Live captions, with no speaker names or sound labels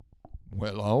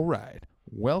Well, all right.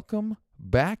 Welcome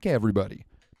back, everybody,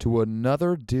 to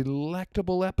another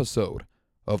delectable episode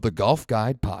of the Golf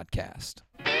Guide Podcast.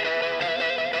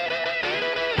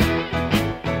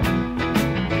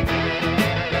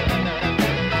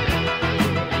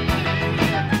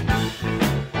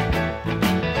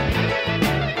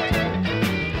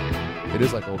 It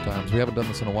is like old times. We haven't done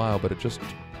this in a while, but it just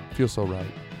feels so right.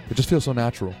 It just feels so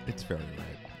natural. It's very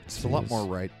right. It's a lot more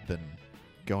right than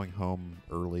going home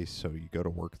early so you go to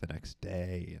work the next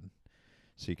day and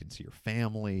so you can see your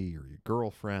family or your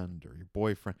girlfriend or your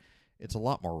boyfriend. It's a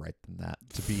lot more right than that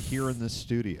to be here in this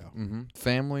studio. Mm-hmm.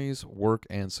 Families, work,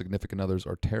 and significant others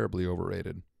are terribly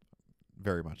overrated.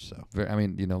 Very much so. I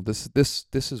mean, you know, this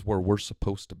is where we're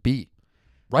supposed to be.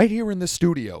 Right here in this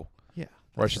studio. Yeah.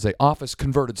 Or I should say office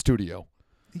converted studio.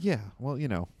 Yeah. Well, you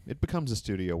know, it becomes a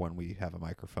studio when we have a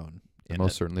microphone. It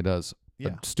most certainly does.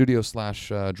 Yeah. A studio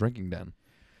 / drinking den.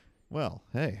 Well,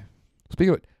 hey.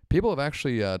 Speaking of it, people have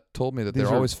actually told me that they're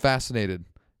These are- always fascinated,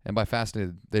 and by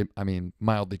fascinated, I mean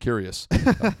mildly curious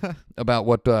about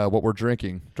what we're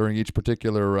drinking during each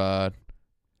particular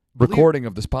recording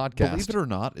of this podcast. Believe it or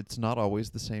not, it's not always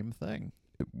the same thing.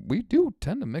 We do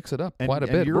tend to mix it up And- quite a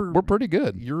and bit. you're- We're pretty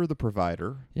good. You're the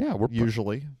provider, Yeah, we're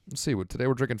usually. Let's see. Today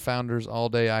we're drinking Founders All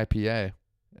Day IPA,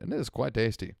 and it is quite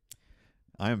tasty.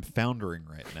 I am foundering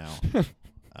right now.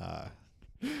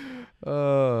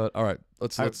 All right.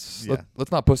 Let's yeah.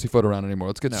 let's not pussyfoot around anymore.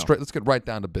 Let's get No. straight. Let's get right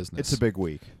down to business. It's a big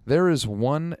week. There is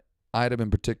one item in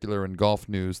particular in golf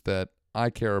news that I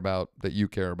care about, that you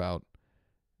care about,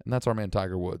 and that's our man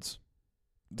Tiger Woods.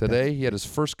 Today he had his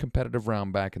first competitive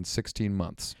round back in 16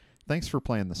 months. Thanks for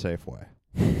playing the safe way.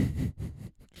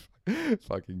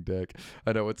 Fucking dick.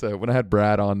 I know. It's when I had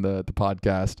Brad on the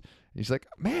podcast, he's like,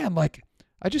 man, like,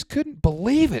 I just couldn't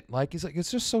believe it. Like, he's like,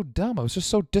 it's just so dumb. I was just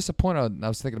so disappointed. And I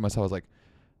was thinking to myself, I was like,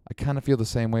 I kind of feel the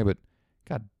same way, but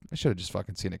God, I should have just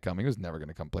fucking seen it coming. He was never going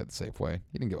to come play the safe way.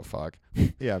 He didn't give a fuck.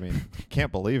 Yeah, I mean,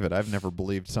 can't believe it. I've never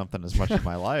believed something as much in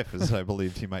my life as I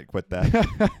believed he might quit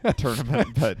that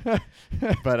tournament.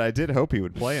 But I did hope he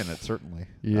would play in it, certainly.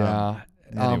 Yeah.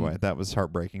 Anyway, that was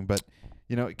heartbreaking. But,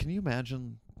 you know, can you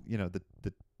imagine, you know, the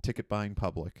ticket buying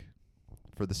public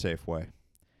for the Safeway?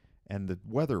 And the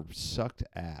weather sucked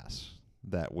ass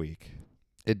that week.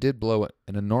 It did blow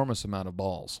an enormous amount of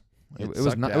balls. It was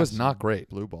sucked not. It was ass not and great.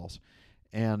 Blue balls.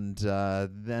 And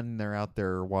then they're out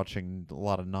there watching a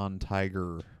lot of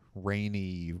non-Tiger,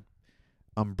 rainy,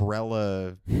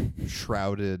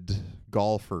 umbrella-shrouded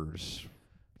golfers.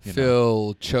 You know.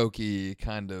 Phil, chokey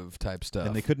kind of type stuff.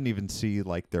 And they couldn't even see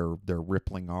like their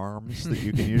rippling arms that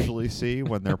you can usually see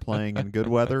when they're playing in good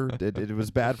weather. It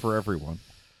was bad for everyone.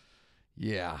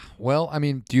 Yeah. Well, I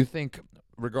mean, do you think,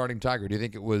 regarding Tiger, do you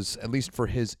think it was, at least for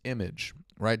his image,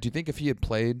 right? Do you think if he had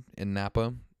played in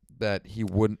Napa that he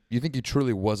wouldn't, you think he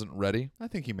truly wasn't ready? I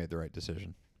think he made the right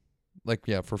decision. Like,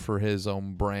 yeah, for his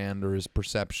own brand or his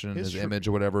perception, his His image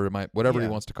or whatever he Yeah.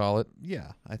 wants to call it.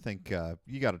 Yeah, I think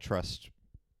you got to trust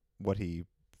what he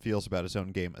feels about his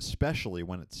own game, especially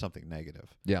when it's something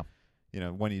negative. Yeah. You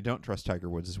know, when you don't trust Tiger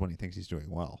Woods is when he thinks he's doing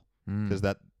well, because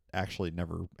that actually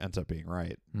never ends up being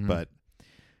right. But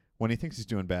when he thinks he's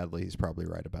doing badly, he's probably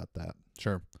right about that.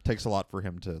 Sure. Takes a lot for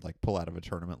him to like pull out of a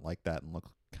tournament like that and look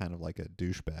kind of like a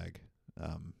douchebag.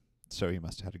 So he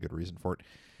must have had a good reason for it.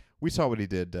 We saw what he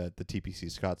did at the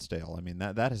TPC Scottsdale. I mean,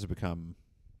 that has become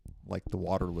like the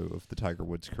Waterloo of the Tiger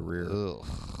Woods career.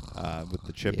 With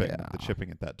the chipping, Yeah.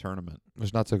 at that tournament. It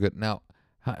was not so good. Now,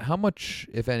 how much,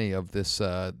 if any, of this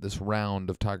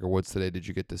round of Tiger Woods today did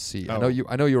you get to see? Oh.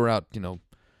 I know you were out,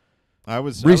 I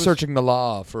was researching the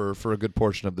law for a good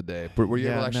portion of the day. But were you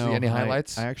able to actually see no, any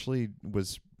highlights? I actually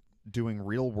was doing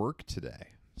real work today,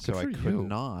 so I for could you.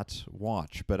 not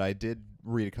watch. But I did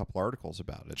read a couple articles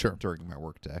about it Sure. during my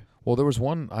work day. Well, there was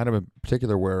one item in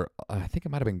particular where I think it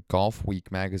might have been Golf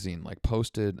Week magazine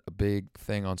posted a big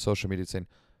thing on social media saying,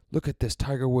 "Look at this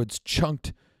Tiger Woods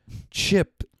chunked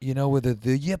chip, where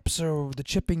the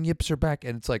chipping yips are back."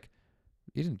 And it's like,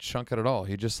 he didn't chunk it at all.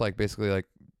 He just basically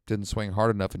didn't swing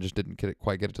hard enough and just didn't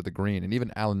quite get it to the green. And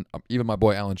even my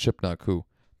boy Alan Shipnuck, who,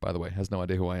 by the way, has no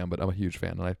idea who I am, but I'm a huge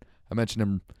fan, and I mentioned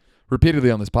him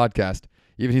repeatedly on this podcast.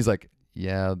 Even he's like,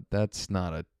 "Yeah, that's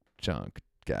not a chunk,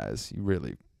 guys. You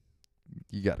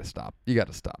got to stop. You got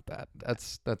to stop that.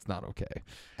 That's not okay."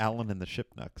 Alan and the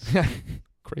Shipnucks.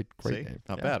 Great See? name.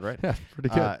 Not Yeah. bad, right? Yeah, pretty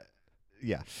good.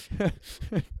 Yeah.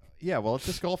 Yeah, well, at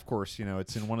this golf course,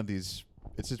 it's in one of these.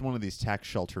 It's just one of these tax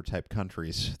shelter type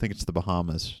countries. I think it's the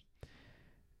Bahamas,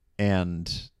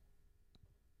 and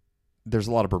there's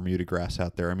a lot of Bermuda grass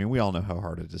out there. I mean, we all know how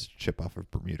hard it is to chip off of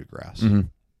Bermuda grass. Mhm.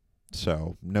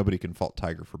 So nobody can fault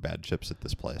Tiger for bad chips at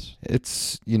this place.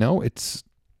 It's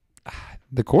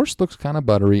the course looks kind of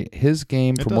buttery. His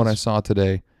game, It from what I does. saw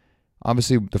today,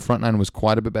 obviously the front nine was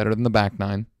quite a bit better than the back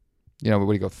nine. What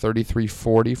do you go,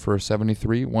 33-40 for a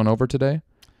 73, 1 over today?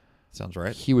 Sounds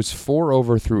right. He was 4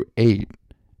 over through 8,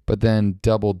 but then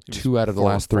doubled He was 2 out of the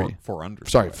last 3. Four under.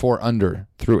 Sorry, 4 under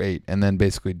through 8, and then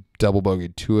basically double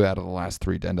bogeyed 2 out of the last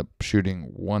 3 to end up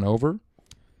shooting 1 over.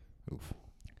 Oof.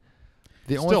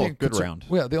 The only Still thing a good round.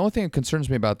 Well, the only thing that concerns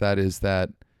me about that is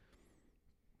that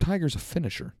Tiger's a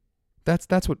finisher.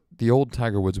 That's what the old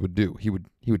Tiger Woods would do. He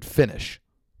would finish.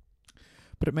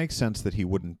 But it makes sense that he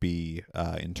wouldn't be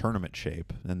in tournament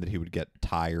shape, and that he would get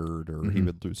tired or he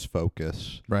would lose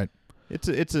focus. Right. It's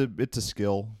a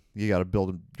skill. You got to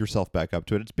build yourself back up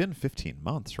to it. It's been 15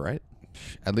 months, right?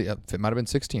 At least it might have been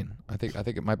 16. I think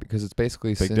it might be, because it's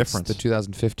basically Big since difference. the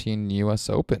 2015 U.S.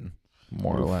 Open,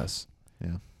 more or less.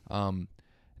 Yeah.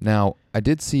 Now, I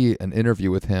did see an interview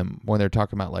with him when they're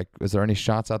talking about, like, is there any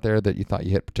shots out there that you thought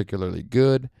you hit particularly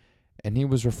good? And he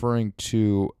was referring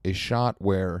to a shot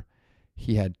where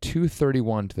he had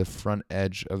 231 to the front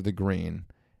edge of the green,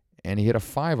 and he hit a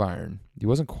 5-iron. He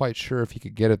wasn't quite sure if he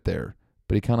could get it there,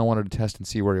 but he kind of wanted to test and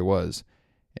see where he was.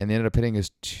 And they ended up hitting his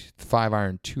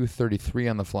 5-iron 233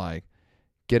 on the fly,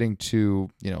 getting to,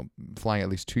 flying at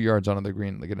least 2 yards onto the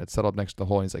green, getting it settled next to the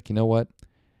hole. And he's like, you know what?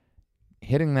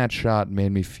 Hitting that shot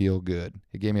made me feel good.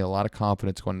 It gave me a lot of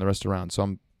confidence going the rest of the round.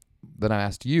 So then I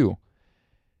asked you,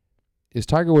 is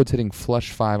Tiger Woods hitting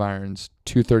flush 5-irons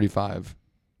 235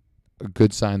 a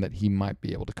good sign that he might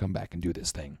be able to come back and do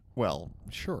this thing? Well,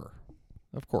 sure.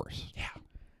 Of course. Yeah.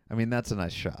 I mean, that's a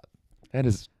nice shot. That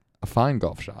is a fine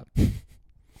golf shot.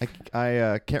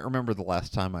 I can't remember the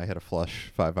last time I hit a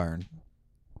flush 5-iron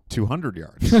 200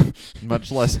 yards,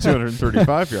 much less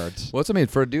 235 yards. What's I mean,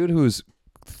 for a dude who's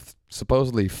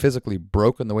supposedly physically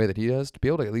broken the way that he does, to be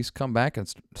able to at least come back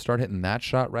and start hitting that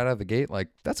shot right out of the gate, like,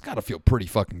 that's got to feel pretty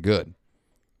fucking good.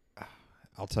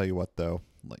 I'll tell you what, though.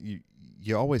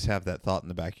 You always have that thought in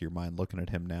the back of your mind looking at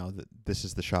him now that this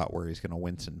is the shot where he's going to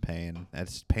wince in pain.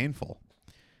 It's painful.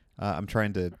 I'm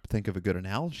trying to think of a good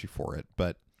analogy for it,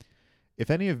 but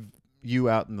if any of you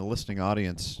out in the listening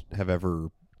audience have ever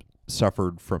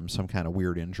suffered from some kind of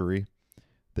weird injury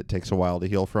that takes a while to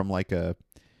heal from, like a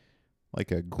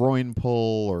groin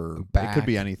pull, or it could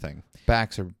be anything.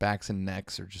 Backs and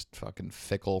necks are just fucking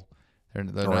fickle. They're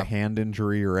Or a not, hand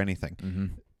injury or anything. mm-hmm.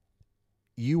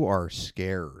 You are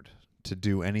scared to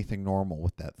do anything normal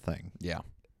with that thing. Yeah.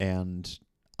 And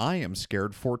I am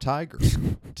scared for Tiger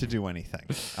to do anything.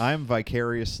 I'm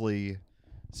vicariously,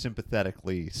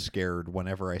 sympathetically scared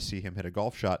whenever I see him hit a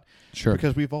golf shot. Sure.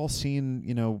 Because we've all seen,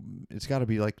 it's got to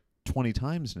be like 20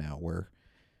 times now where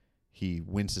he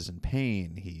winces in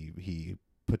pain. He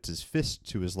puts his fist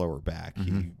to his lower back.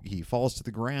 Mm-hmm. He falls to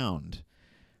the ground.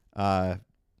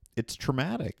 It's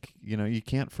traumatic. You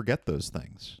can't forget those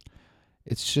things.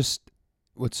 It's just,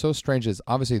 what's so strange is,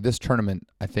 obviously this tournament,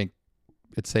 I think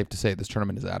it's safe to say this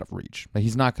tournament is out of reach. Like,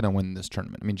 he's not going to win this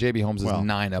tournament. I mean, JB Holmes is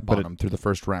 9 up on him through the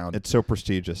first round. It's so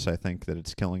prestigious, I think, that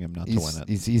it's killing him not to win it.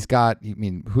 He's got,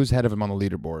 who's ahead of him on the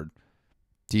leaderboard?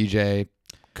 DJ,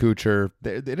 Kuchar,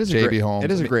 JB Holmes. It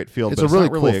is a great field. It's but a really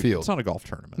not cool field. It's not a golf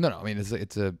tournament. No, I mean,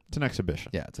 it's an exhibition.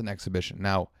 Yeah, it's an exhibition.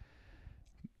 Now,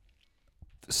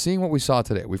 seeing what we saw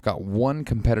today, we've got one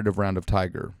competitive round of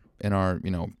Tiger in our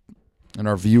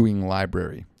viewing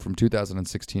library from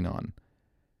 2016 on.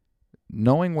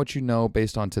 Knowing what you know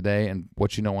based on today and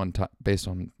what you know based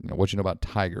on what you know about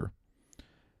Tiger,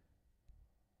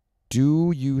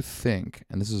 do you think,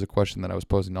 and this is a question that I was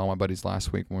posing to all my buddies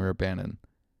last week when we were at Bannon,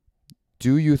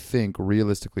 do you think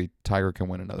realistically Tiger can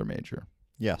win another major?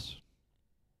 Yes.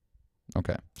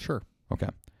 Okay. Sure. Okay.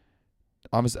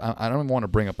 Obviously, I don't even want to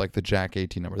bring up like the Jack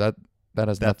 18 number.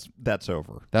 That's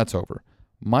over. That's over.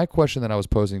 My question that I was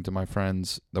posing to my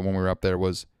friends that when we were up there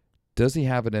was, does he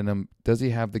have it in him? Does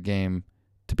he have the game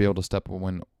to be able to step up and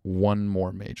win one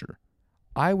more major?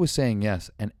 I was saying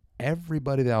yes, and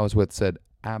everybody that I was with said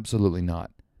absolutely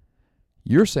not.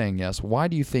 You're saying yes. Why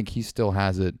do you think he still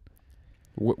has it?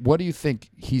 What do you think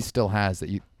he still has that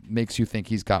makes you think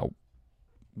he's got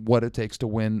what it takes to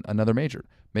win another major?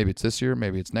 Maybe it's this year,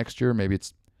 maybe it's next year, maybe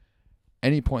it's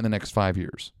any point in the next 5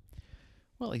 years.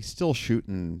 Well, he's still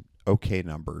shooting okay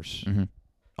numbers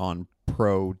on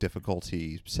pro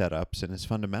difficulty setups, and his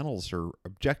fundamentals are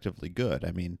objectively good.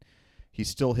 I mean, he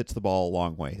still hits the ball a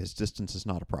long way. His distance is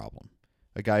not a problem.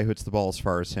 A guy who hits the ball as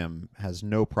far as him has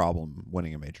no problem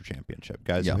winning a major championship.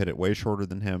 Guys who hit it way shorter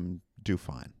than him do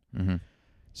fine. Mm-hmm.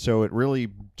 So it really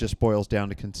just boils down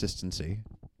to consistency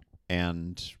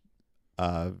and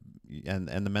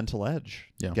the mental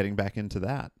edge, getting back into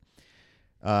that.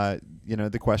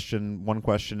 One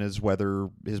question is whether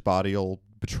his body will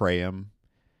betray him.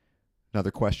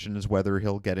 Another question is whether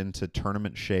he'll get into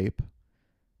tournament shape.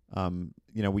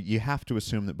 You have to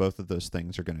assume that both of those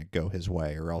things are going to go his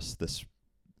way, or else this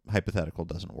hypothetical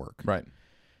doesn't work. Right.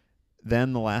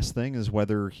 Then the last thing is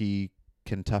whether he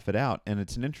can tough it out. And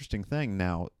it's an interesting thing.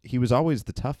 Now, he was always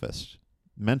the toughest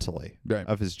mentally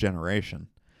of his generation.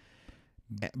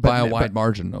 By a wide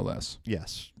margin, no less.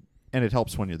 Yes. And it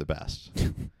helps when you're the best.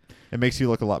 It makes you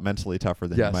look a lot mentally tougher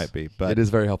than you might be. But it is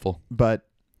very helpful. But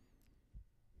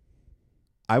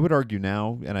I would argue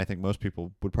now, and I think most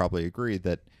people would probably agree,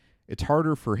 that it's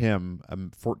harder for him, a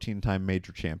 14-time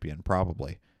major champion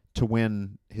probably, to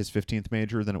win his 15th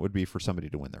major than it would be for somebody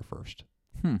to win their first.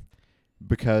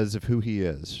 Because of who he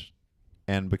is,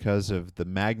 and because of the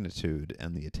magnitude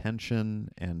and the attention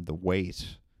and the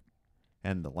weight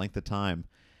and the length of time.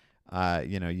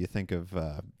 You think of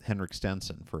Henrik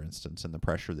Stenson, for instance, and the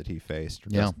pressure that he faced,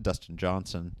 or Dustin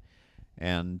Johnson.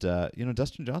 And,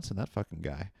 Dustin Johnson, that fucking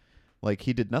guy. Like,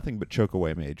 he did nothing but choke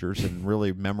away majors in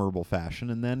really memorable fashion,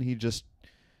 and then his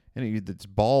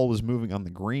ball was moving on the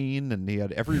green, and he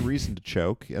had every reason to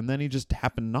choke, and then he just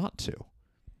happened not to,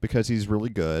 because he's really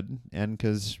good, and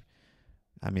because,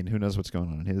 who knows what's going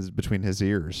on between his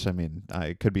ears.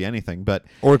 It could be anything,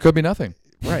 or it could be nothing.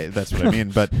 Right, that's what I mean,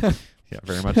 but... Yeah,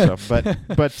 very much so.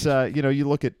 But you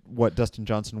look at what Dustin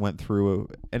Johnson went through,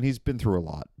 and he's been through a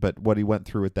lot, but what he went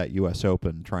through at that U.S.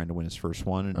 Open, trying to win his first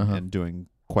one and doing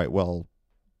quite well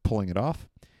pulling it off.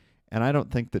 And I don't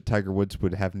think that Tiger Woods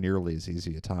would have nearly as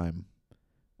easy a time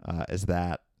as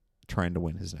that trying to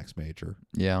win his next major.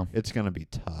 Yeah. It's going to be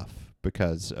tough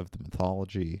because of the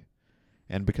mythology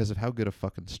and because of how good a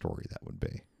fucking story that would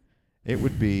be. It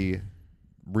would be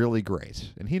really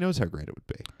great, and he knows how great it would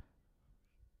be.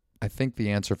 I think the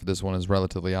answer for this one is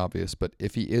relatively obvious, but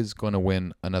if he is going to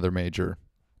win another major,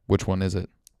 which one is it?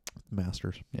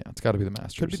 Masters. Yeah, it's got to be the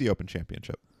Masters. Could be the Open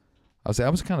Championship. I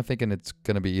was kind of thinking it's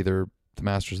going to be either the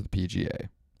Masters or the PGA.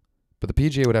 But the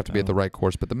PGA would have to be at the right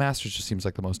course, but the Masters just seems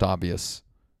like the most obvious.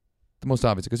 The most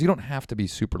obvious, because you don't have to be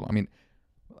super long.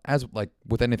 As like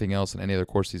with anything else in any other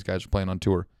course these guys are playing on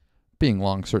tour, being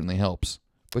long certainly helps.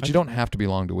 But you don't have to be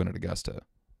long to win at Augusta.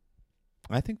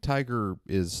 I think Tiger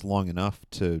is long enough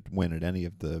to win at any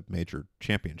of the major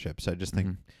championships. I just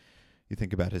think you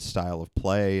think about his style of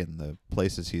play and the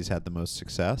places he's had the most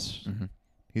success.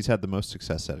 He's had the most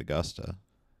success at Augusta.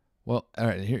 Well, all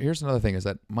right, here's another thing is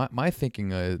that my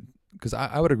thinking, because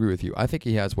I would agree with you. I think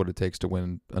he has what it takes to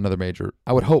win another major.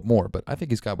 I would hope more, but I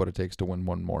think he's got what it takes to win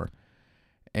one more.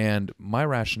 And my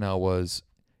rationale was,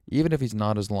 even if he's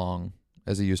not as long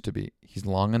as he used to be, he's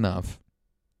long enough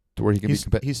to where he can be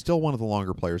competitive. He's still one of the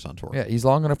longer players on tour. Yeah, he's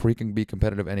long enough where he can be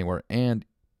competitive anywhere. And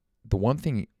the one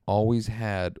thing he always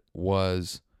had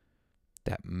was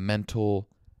that mental,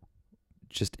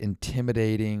 just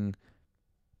intimidating,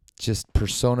 just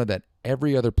persona that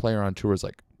every other player on tour is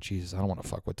like, Jesus, I don't want to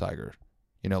fuck with Tiger.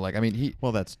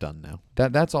 Well, that's done now.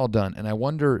 That's all done. And I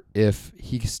wonder if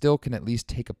he still can at least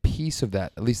take a piece of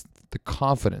that, at least the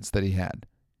confidence that he had.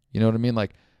 You know what I mean?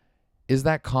 Like, is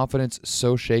that confidence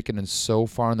so shaken and so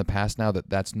far in the past now that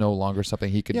that's no longer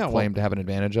something he could claim to have an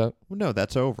advantage of? Well, no,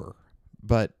 that's over.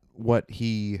 But what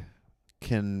he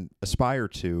can aspire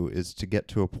to is to get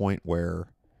to a point where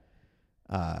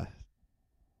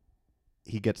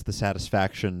he gets the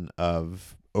satisfaction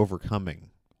of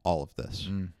overcoming all of this.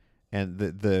 And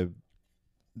the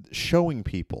showing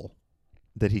people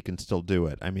that he can still do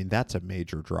it. That's a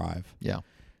major drive. Yeah.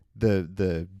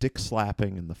 The dick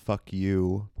slapping and the fuck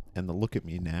you and the look at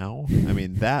me now.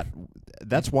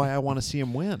 That's why I want to see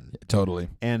him win. Yeah, totally.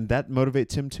 And that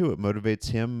motivates him too. It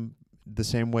motivates him the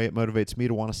same way it motivates me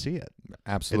to want to see it.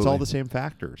 Absolutely. It's all the same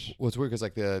factors. Well, it's weird because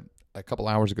a couple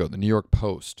hours ago, the New York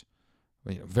Post,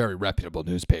 very reputable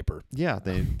newspaper. Yeah,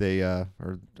 they are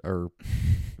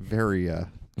very.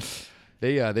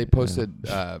 They posted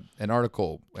an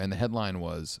article, and the headline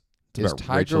was, "Is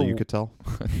Tiger you could tell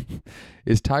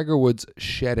is Tiger Woods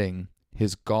shedding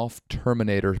his golf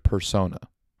Terminator persona?"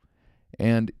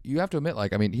 And you have to admit,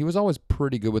 he was always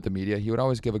pretty good with the media. He would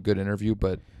always give a good interview,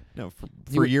 but no,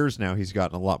 for years now, he's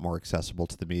gotten a lot more accessible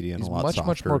to the media and a lot softer.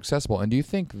 Much more accessible. And do you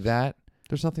think that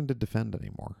there's nothing to defend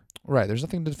anymore? Right, there's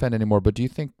nothing to defend anymore. But do you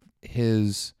think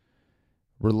his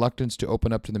reluctance to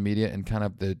open up to the media and kind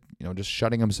of just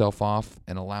shutting himself off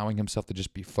and allowing himself to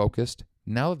just be focused,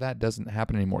 now that doesn't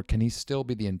happen anymore, can he still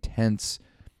be the intense,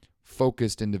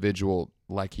 focused individual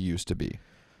like he used to be?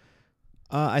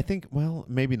 I think,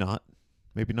 maybe not.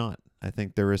 Maybe not. I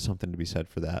think there is something to be said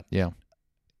for that. Yeah.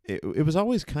 It was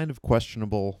always kind of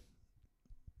questionable.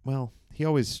 Well, he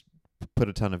always put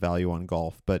a ton of value on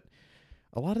golf, but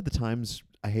a lot of the times,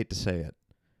 I hate to say it,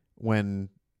 when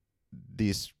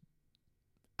these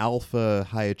alpha,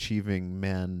 high-achieving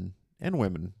men and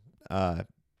women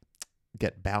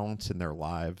get balance in their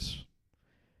lives,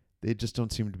 they just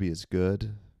don't seem to be as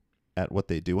good at what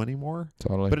they do anymore.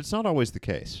 Totally. But it's not always the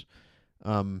case.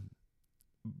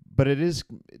 But it is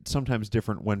sometimes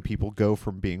different when people go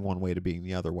from being one way to being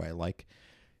the other way. Like,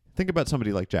 think about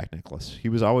somebody like Jack Nicklaus. He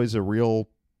was always a real,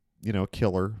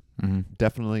 killer,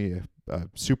 definitely a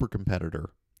super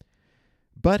competitor.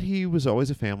 But he was always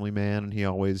a family man, and he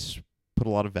always put a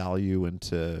lot of value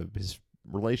into his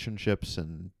relationships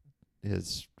and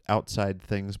his outside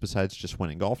things besides just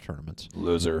winning golf tournaments.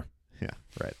 Loser. Yeah,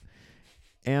 right.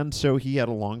 And so he had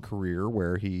a long career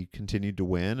where he continued to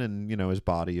win, and, his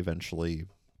body eventually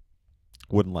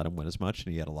wouldn't let him win as much,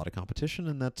 and he had a lot of competition,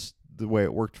 and that's the way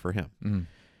it worked for him.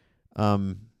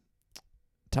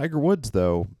 Tiger Woods,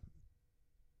 though,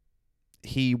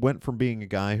 he went from being a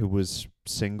guy who was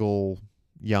single,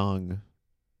 young,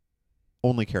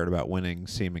 only cared about winning,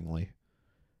 seemingly,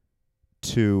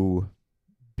 to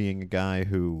being a guy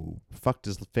who fucked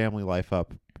his family life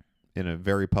up in a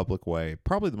very public way,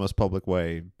 probably the most public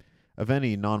way of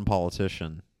any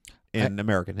non-politician in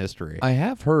American history. I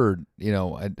have heard, I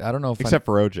don't know if except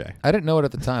for OJ. I didn't know it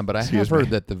at the time, but I have heard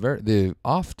that the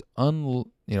oft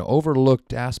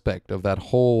overlooked aspect of that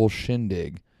whole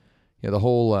shindig, the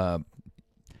whole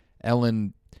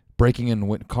Ellen breaking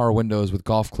in car windows with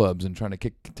golf clubs and trying to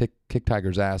kick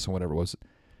Tiger's ass and whatever it was.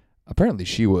 Apparently,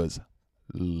 she was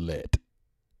lit,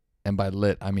 and by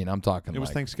lit, I mean I'm talking. It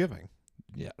was Thanksgiving.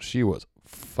 Yeah, she was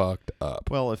fucked up.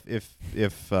 Well,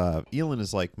 if Elon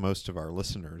is like most of our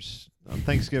listeners, on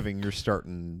Thanksgiving you're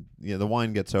starting. The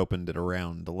wine gets opened at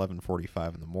around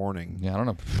 11:45 in the morning. Yeah, I don't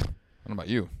know about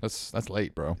you. That's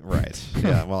late, bro. Right.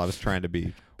 Yeah. Well, I was trying to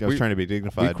be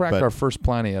dignified. We cracked our first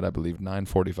Pliny at, I believe,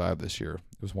 9:45 this year.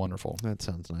 It was wonderful. That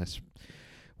sounds nice.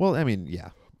 Well, I mean, yeah.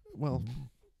 Well,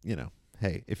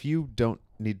 hey, if you don't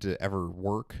need to ever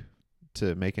work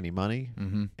to make any money,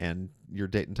 and you're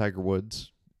dating Tiger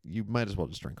Woods, you might as well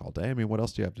just drink all day. I mean, what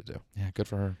else do you have to do? Yeah, good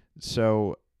for her.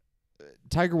 So,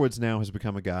 Tiger Woods now has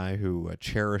become a guy who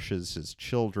cherishes his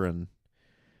children.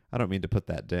 I don't mean to put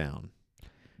that down,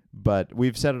 but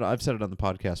I've said it on the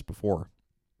podcast before.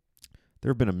 There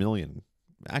have been a million,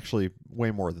 actually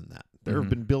way more than that. There have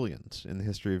been billions in the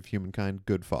history of humankind,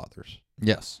 good fathers.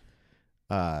 Yes.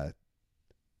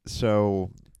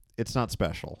 So it's not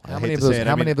special. How many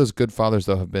of those good fathers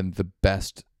though have been the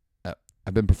best?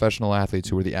 Have been professional athletes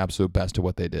who were the absolute best at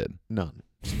what they did? None.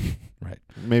 Right.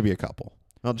 Maybe a couple.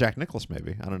 Well, Jack Nicklaus,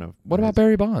 maybe. I don't know. What about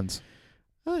Barry Bonds?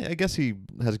 I guess he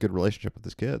has a good relationship with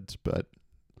his kids, but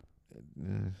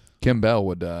Kim Bell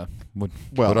would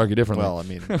argue differently. Well, I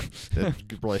mean, the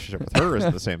relationship with her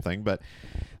isn't the same thing, but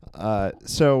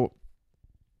so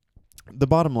the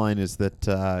bottom line is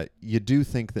that you do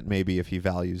think that maybe if he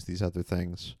values these other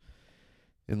things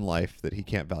in life, that he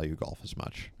can't value golf as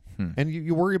much. And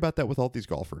you worry about that with all these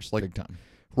golfers, like big time.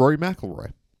 Rory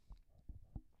McIlroy.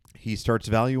 He starts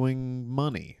valuing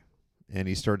money, and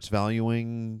he starts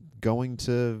valuing going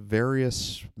to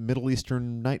various Middle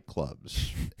Eastern nightclubs.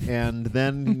 And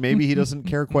then maybe he doesn't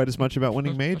care quite as much about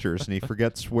winning majors, and he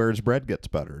forgets where his bread gets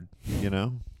buttered,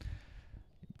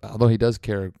 Although he does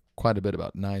care quite a bit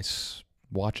about nice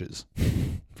watches,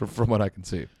 from what I can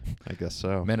see. I guess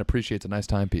so. Man appreciates a nice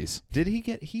timepiece.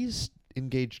 He's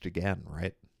engaged again,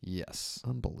 right? Yes.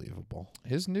 Unbelievable.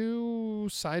 His new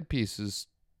side piece is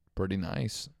pretty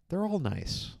nice. They're all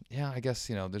nice. Yeah, I guess,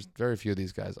 there's very few of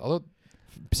these guys. Although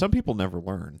some people never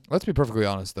learn. Let's be perfectly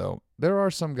honest, though. There are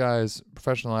some guys,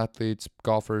 professional athletes,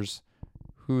 golfers,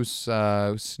 whose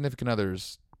significant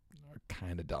others are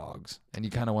kind of dogs. And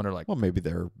you kind of wonder, like... Well, maybe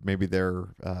they're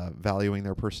valuing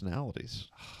their personalities.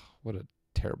 What a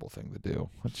terrible thing to do.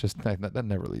 It's just that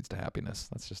never leads to happiness.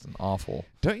 That's just an awful...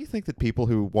 Don't you think that people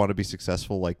who want to be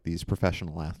successful like these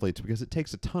professional athletes, because it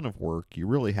takes a ton of work, you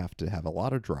really have to have a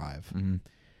lot of drive,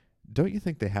 don't you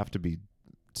think they have to be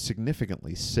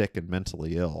significantly sick and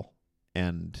mentally ill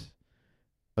and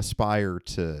aspire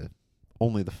to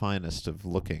only the finest of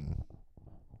looking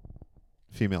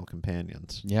female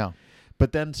companions? Yeah.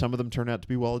 But then some of them turn out to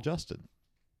be well-adjusted.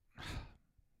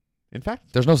 In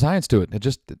fact, there's no science to it.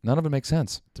 None of it makes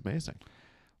sense. It's amazing.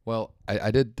 Well,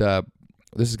 I did,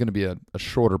 this is going to be a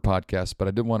shorter podcast, but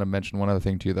I did want to mention one other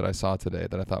thing to you that I saw today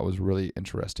that I thought was really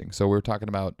interesting. So we were talking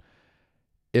about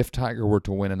if Tiger were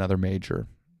to win another major,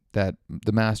 that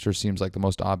the Masters seems like the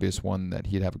most obvious one that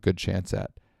he'd have a good chance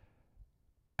at.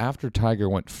 After Tiger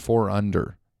went 4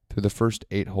 under through the first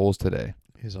 8 holes today,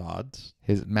 His odds.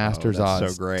 His Masters that's so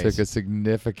odds great. took a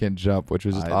significant jump, which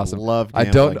was just awesome. Love I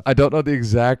gambling. don't know the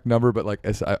exact number, but like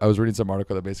I was reading some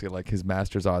article that basically like his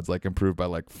Masters odds like improved by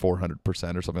like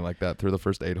 400% or something like that through the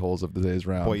first 8 holes of today's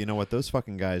round. Boy, you know what? Those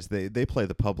fucking guys, they play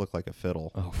the public like a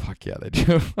fiddle. Oh fuck yeah, they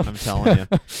do. I'm telling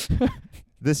you.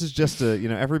 This is just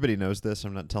everybody knows this.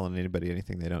 I'm not telling anybody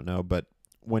anything they don't know, but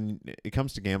when it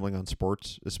comes to gambling on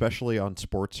sports, especially on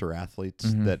sports or athletes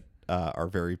Mhm. that are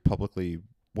very publicly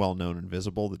well known and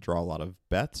visible, that draw a lot of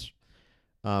bets,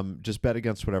 just bet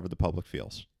against whatever the public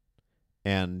feels,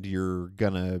 and you're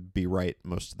gonna be right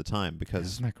most of the time because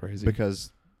Isn't that crazy?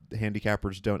 because the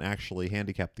handicappers don't actually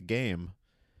handicap the game.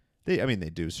 They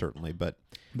do certainly, but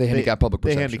they handicap public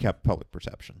perception. they handicap public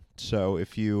perception. So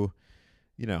if you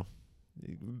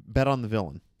bet on the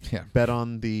villain, Yeah. bet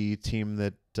on the team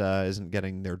that isn't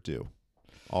getting their due,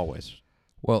 always.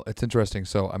 Well, it's interesting.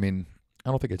 So I mean, I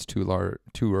don't think it's too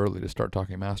early to start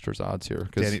talking Masters odds here.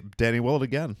 Because Danny Willett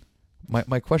again.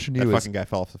 my question to That you fucking guy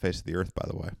fell off the face of the earth, by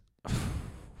the way.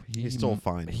 He's still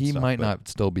fine. and He stuff, might but not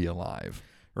still be alive.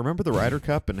 remember the Ryder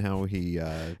Cup and how he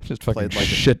Just fucking played like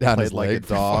shit down played his like leg a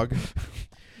for dog.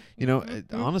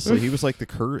 Honestly, he was like the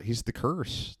curse. He's the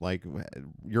curse. Like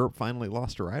Europe finally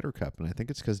lost a Ryder Cup, and I think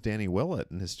it's because Danny Willett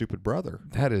and his stupid brother.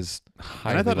 That is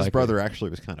highly And I thought his likely. brother actually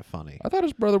was kind of funny. I thought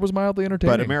his brother was mildly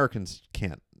entertaining. But Americans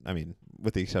can't. I mean,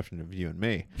 with the exception of you and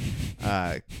me,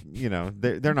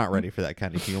 they're not ready for that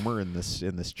kind of humor in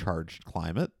this charged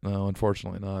climate. No,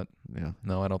 unfortunately not. Yeah.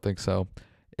 No, I don't think so.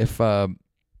 If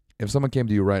someone came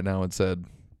to you right now and said,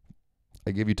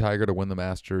 "I give you Tiger to win the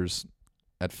Masters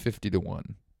at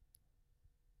 50-1,"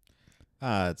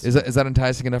 is that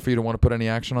enticing enough for you to want to put any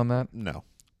action on that? no?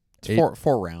 It's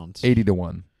four rounds.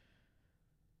 80-1,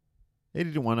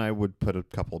 80-1. I would put a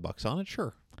couple of bucks on it.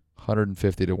 Sure,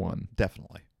 150-1.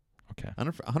 definitely. Okay,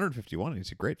 151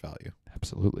 is a great value.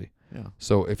 absolutely. Yeah.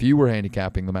 So if you were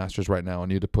handicapping the Masters right now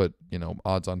and you had to put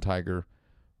odds on Tiger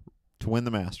To win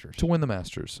the Masters. to win the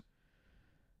Masters,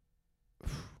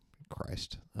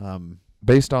 Christ.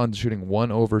 based on shooting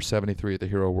 1 over 73 at the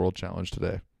Hero World Challenge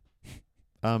today,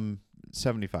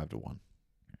 75-1.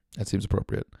 that seems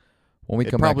appropriate. When we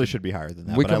It come probably back, should be higher than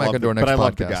that. we but come I back love into our the- next But I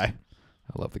love the podcast. guy.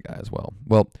 I love the guy as well.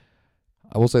 Well,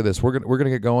 I will say this: we're gonna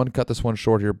get going, cut this one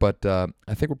short here, but I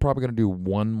think we're probably gonna do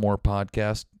one more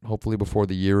podcast, hopefully before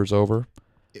the year is over.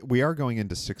 We are going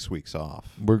into 6 weeks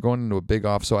off We're going into a big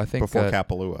off, so I think before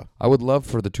Kapalua. I would love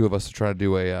for the two of us to try to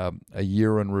do a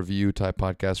year in review type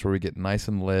podcast where we get nice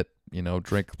and lit,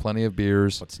 drink plenty of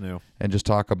beers, What's new? and just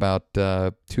talk about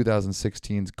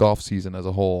 2016's golf season as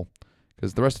a whole.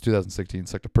 Because the rest of 2016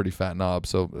 sucked a pretty fat knob,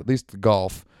 so at least the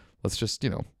golf, let's just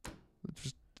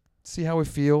just see how we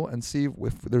feel and see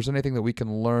if there's anything that we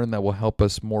can learn that will help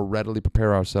us more readily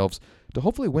prepare ourselves to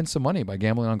hopefully win some money by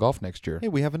gambling on golf next year. Hey,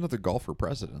 we have another golfer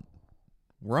president.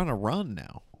 We're on a run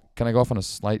now. Can I go off on a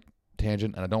slight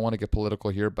tangent? And I don't want to get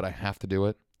political here, but I have to do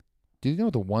it. Do you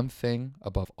know the one thing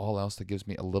above all else that gives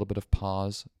me a little bit of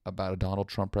pause about a Donald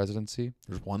Trump presidency?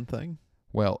 There's one thing.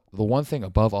 Well, the one thing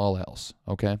above all else,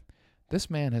 okay? This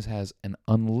man has an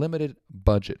unlimited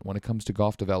budget when it comes to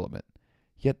golf development.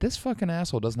 Yet this fucking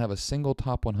asshole doesn't have a single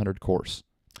top 100 course.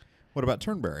 What about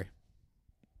Turnberry?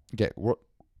 Okay,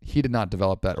 he did not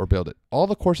develop that or build it. All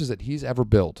the courses that he's ever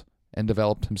built and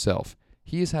developed himself,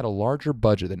 he has had a larger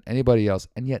budget than anybody else,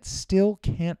 and yet still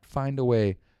can't find a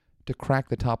way to crack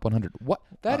the top 100. What?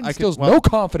 That instills no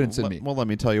confidence in me. Well, let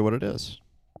me tell you what it is.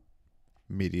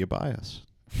 Media bias.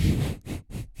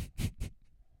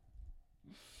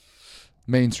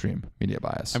 Mainstream media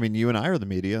bias. I mean, you and I are the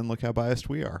media, and look how biased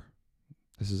we are.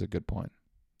 This is a good point.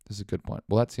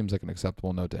 Well, that seems like an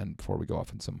acceptable note to end before we go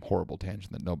off in some horrible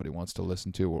tangent that nobody wants to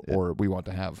listen to or we want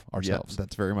to have ourselves. Yeah,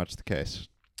 that's very much the case.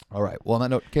 All right. Well, on that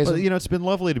note, Casey, Well, it's been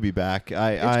lovely to be back.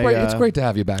 it's great to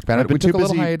have you back, man. I've been We took too a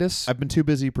little busy- hiatus. I've been too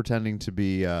busy pretending to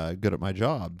be good at my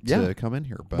job to come in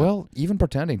here. But Well, even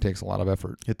pretending takes a lot of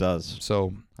effort. it does.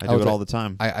 So I do would it say- all the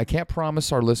time. I can't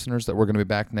promise our listeners that we're going to be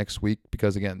back next week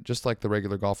because, again, just like the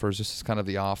regular golfers, this is kind of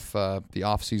the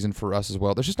off season for us as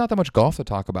well. There's just not that much golf to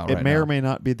talk about It right may now. or may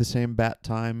not be the same bat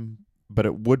time, but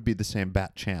it would be the same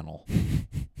bat channel.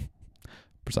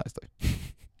 Precisely.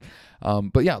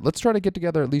 But yeah, let's try to get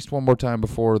together at least one more time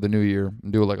before the new year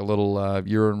and do like a little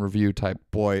year in review type.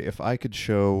 Boy, if I could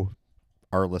show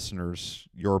our listeners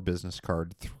your business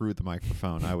card through the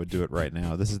microphone, I would do it right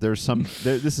now. This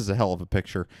is a hell of a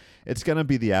picture. It's going to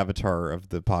be the avatar of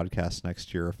the podcast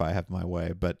next year if I have my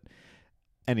way. But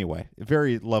anyway,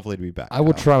 very lovely to be back. I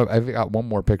will Kyle. try. I've got one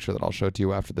more picture that I'll show to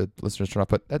you after the listeners turn off.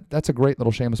 But that's a great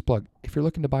little shameless plug. If you're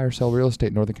looking to buy or sell real estate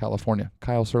in Northern California,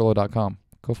 KyleSurlo.com.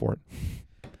 Go for it.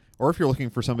 Or if you're looking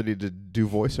for somebody to do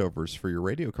voiceovers for your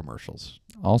radio commercials.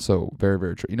 Also, very,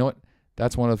 very true. You know what?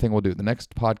 That's one other thing we'll do. The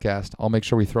next podcast, I'll make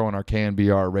sure we throw in our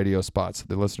KNBR radio spots so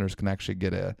the listeners can actually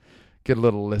get a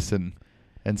little listen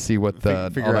and see what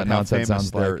all that nonsense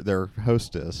sounds like. Their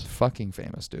host is. Fucking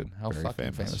famous, dude. How Very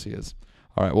fucking famous. famous he is.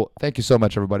 All right. Well, thank you so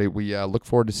much, everybody. We look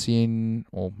forward to seeing.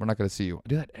 Well, we're not going to see you. I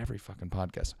do that every fucking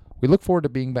podcast. We look forward to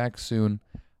being back soon.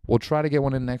 We'll try to get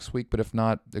one in next week, but if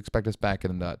not, expect us back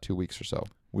in 2 weeks or so.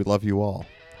 We love you all.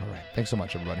 All right. Thanks so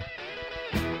much, everybody.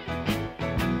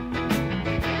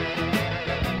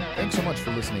 Thanks so much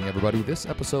for listening, everybody. This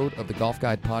episode of the Golf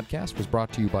Guide podcast was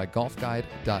brought to you by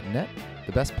golfguide.net,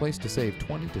 the best place to save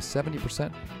 20 to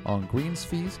 70% on greens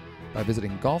fees by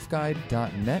visiting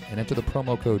golfguide.net and enter the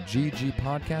promo code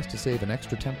GGPodcast to save an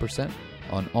extra 10%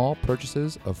 on all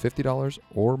purchases of $50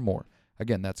 or more.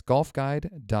 Again, that's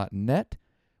golfguide.net.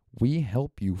 We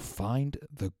help you find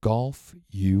the golf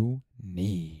you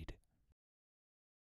need.